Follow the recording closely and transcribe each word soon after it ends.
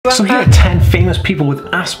So here are 10 famous people with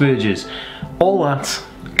Asperger's. All that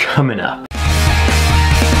coming up.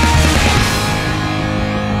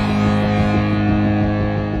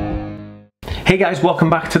 Hey guys, welcome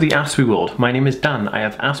back to the Asper world. My name is Dan. I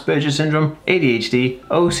have Asperger syndrome, ADHD,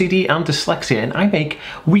 OCD and dyslexia, and I make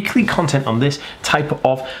weekly content on this type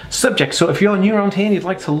of subject. So if you're new around here and you'd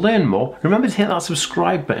like to learn more, remember to hit that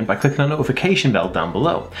subscribe button by clicking the notification bell down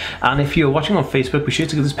below. And if you're watching on Facebook, be sure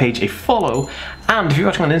to give this page a follow. And if you're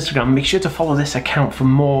watching on Instagram, make sure to follow this account for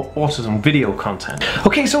more autism video content.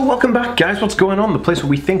 Okay, so welcome back guys. What's going on? The place where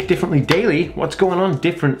we think differently daily. What's going on?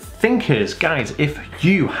 Different thinkers. Guys, if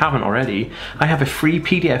you haven't already, I have a free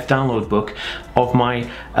PDF download book of my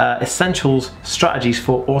essentials strategies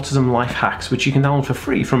for autism life hacks, which you can download for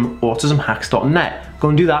free from autismhacks.net. Go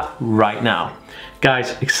and do that right now.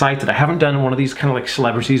 Guys, excited. I haven't done one of these kind of like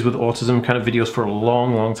celebrities with autism kind of videos for a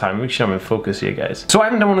long time. Make sure I'm in focus here, guys. So I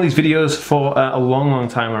haven't done one of these videos for a long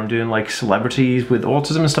time where I'm doing like celebrities with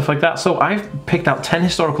autism and stuff like that. So I've picked out 10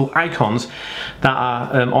 historical icons that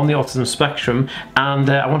are on the autism spectrum,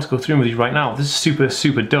 and I want to go through them with you right now. This is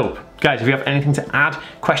super dope. Guys, if you have anything to add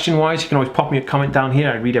question-wise, you can always pop me a comment down here.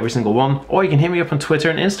 I read every single one. Or you can hit me up on Twitter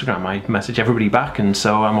and Instagram. I message everybody back, and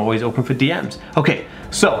so I'm always open for DMs. Okay,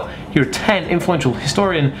 so here are 10 influential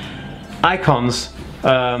historian icons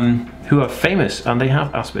who are famous and they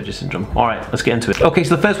have Asperger syndrome. All right, let's get into it. Okay,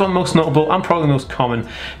 so the first one, most notable and probably most common,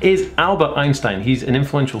 is Albert Einstein. He's an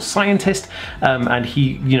influential scientist, and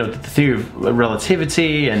he, did the theory of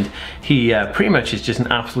relativity, and he pretty much is just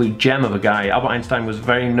an absolute gem of a guy. Albert Einstein was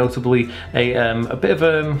very notably a bit of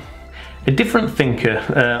a different thinker,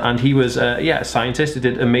 and he was a scientist who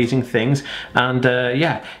did amazing things, and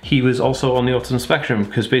he was also on the autism spectrum,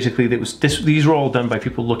 because basically these were all done by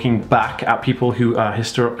people looking back at people who are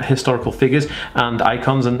historical figures and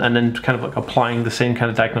icons, and then kind of like applying the same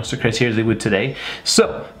kind of diagnostic criteria as they would today.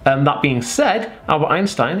 So that being said, Albert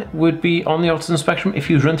Einstein would be on the autism spectrum if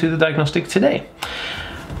he was run through the diagnostic today.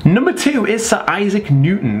 Number 2 is Sir Isaac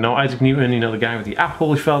Newton. Now Isaac Newton, the guy with the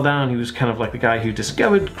apple who fell down, he was kind of like the guy who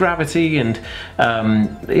discovered gravity, and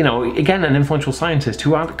again, an influential scientist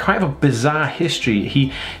who had kind of a bizarre history.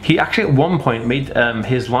 He actually at one point made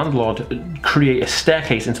his landlord create a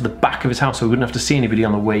staircase into the back of his house so he wouldn't have to see anybody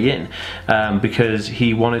on the way in, because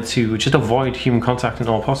he wanted to just avoid human contact in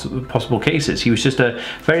all possible cases. He was just a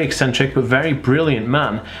very eccentric but very brilliant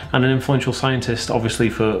man, and an influential scientist, obviously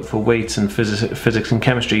for weights and physics and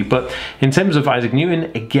chemistry. But in terms of Isaac Newton,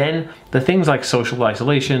 again, the things like social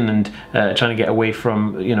isolation and trying to get away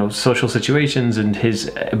from social situations, and his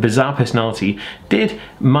bizarre personality did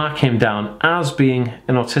mark him down as being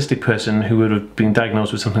an autistic person who would have been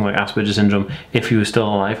diagnosed with something like Asperger syndrome if he was still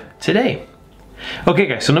alive today. Okay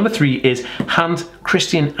guys, so number 3 is Hans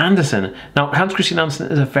Christian Andersen. Now Hans Christian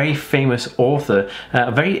Andersen is a very famous author,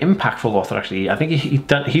 a very impactful author actually. I think he'd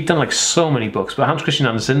done like so many books, but Hans Christian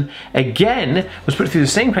Andersen again was put through the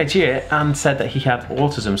same criteria and said that he had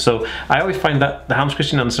autism. So I always find that the Hans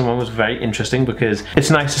Christian Andersen one was very interesting, because it's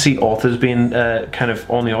nice to see authors being kind of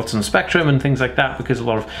on the autism spectrum and things like that, because a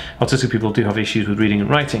lot of autistic people do have issues with reading and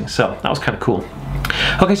writing, so that was kind of cool.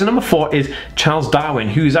 Okay, so number 4 is Charles Darwin,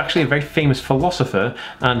 who's actually a very famous philosopher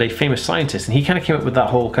and a famous scientist, and he kind of came up with that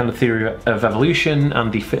whole kind of theory of evolution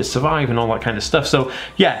and the fittest survive and all that kind of stuff. So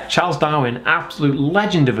yeah, Charles Darwin, absolute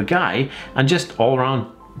legend of a guy, and just all around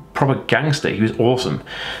proper gangster. He was awesome.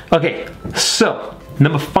 Okay, so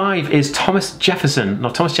number 5 is Thomas Jefferson. Now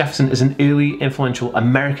Thomas Jefferson is an early influential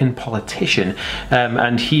American politician,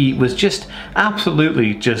 and he was just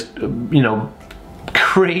absolutely just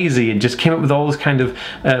crazy and just came up with all this kind of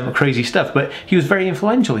crazy stuff. But he was very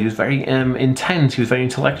influential, he was very intense, he was very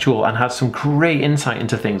intellectual, and had some great insight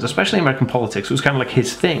into things, especially American politics. It was kind of like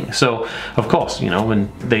his thing. So of course,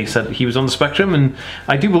 when they said he was on the spectrum, and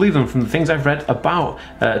I do believe them from the things I've read about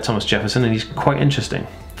Thomas Jefferson, and he's quite interesting.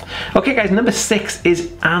 Okay guys, number 6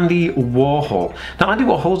 is Andy Warhol. Now Andy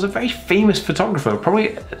Warhol is a very famous photographer,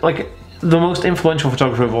 probably like the most influential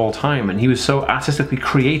photographer of all time, and he was so artistically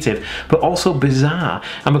creative but also bizarre,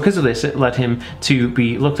 and because of this it led him to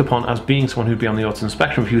be looked upon as being someone who'd be on the autism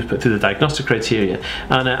spectrum if he was put through the diagnostic criteria.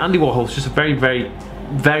 And Andy Warhol is just a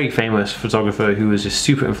very famous photographer who was just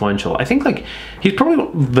super influential. I think like he's probably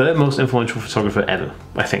the most influential photographer ever,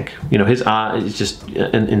 I think. His art is just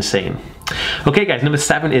insane. Okay guys, number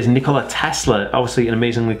 7 is Nikola Tesla, obviously an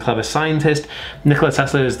amazingly clever scientist. Nikola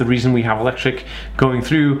Tesla is the reason we have electric going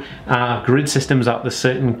through grid systems at the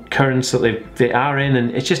certain currents that they are in,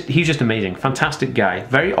 and he's just amazing, fantastic guy,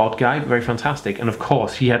 very odd guy, but very fantastic. And of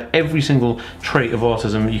course he had every single trait of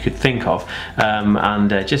autism you could think of, and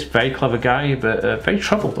just very clever guy, but very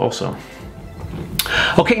troubled also.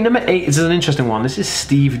 Okay, number 8 is an interesting one. This is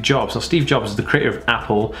Steve Jobs. Now, Steve Jobs is the creator of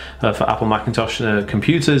Apple, for Apple Macintosh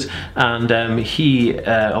computers, and he,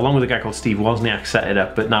 along with a guy called Steve Wozniak, set it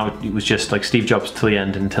up, but now it was just like Steve Jobs till the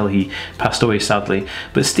end, until he passed away, sadly.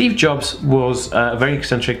 But Steve Jobs was a very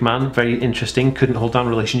eccentric man, very interesting, couldn't hold down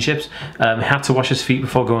relationships, had to wash his feet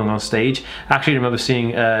before going on stage. I actually remember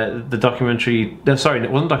seeing the documentary, sorry,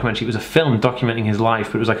 it wasn't a documentary, it was a film documenting his life,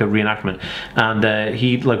 but it was like a reenactment, and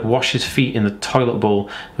he'd like wash his feet in the toilet bowl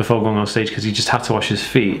before going on stage because he just had to wash his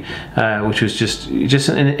feet, which was just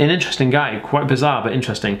an interesting guy, quite bizarre but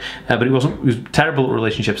interesting. But he was terrible at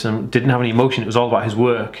relationships and didn't have any emotion. It was all about his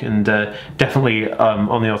work, and definitely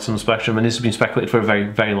on the autism spectrum, and this has been speculated for a very,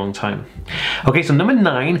 very long time. Okay, so number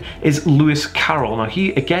 9 is Lewis Carroll. Now,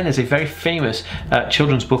 he again is a very famous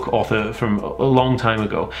children's book author from a long time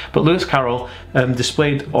ago, but Lewis Carroll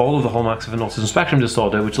displayed all of the hallmarks of an autism spectrum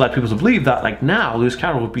disorder, which led people to believe that, like, now Lewis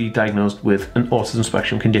Carroll would be diagnosed with an autism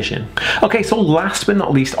spectrum condition. Okay, so last but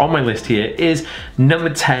not least on my list here is number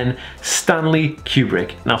 10, Stanley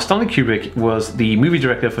Kubrick. Now, Stanley Kubrick was the movie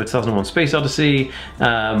director for 2001: Space Odyssey,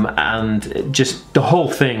 and just the whole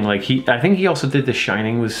thing. Like, I think he also did The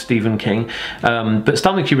Shining with Stephen King. But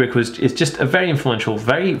Stanley Kubrick is just a very influential,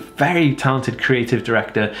 very, very talented creative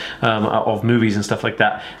director of movies and stuff like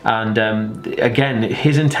that. And again,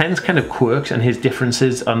 his intense kind of quirks and his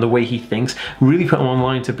differences and the way he thinks really put him on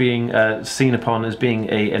line to being seen upon as being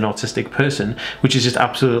an autistic person, which is just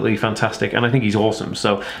absolutely fantastic, and I think he's awesome.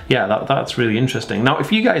 So yeah, that's really interesting. Now,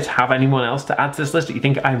 if you guys have anyone else to add to this list that you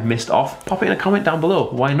think I've missed off, pop it in a comment down below.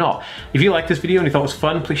 Why not? If you liked this video and you thought it was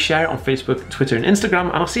fun, please share it on Facebook, Twitter, and Instagram,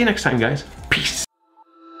 and I'll see you next time, guys. Peace.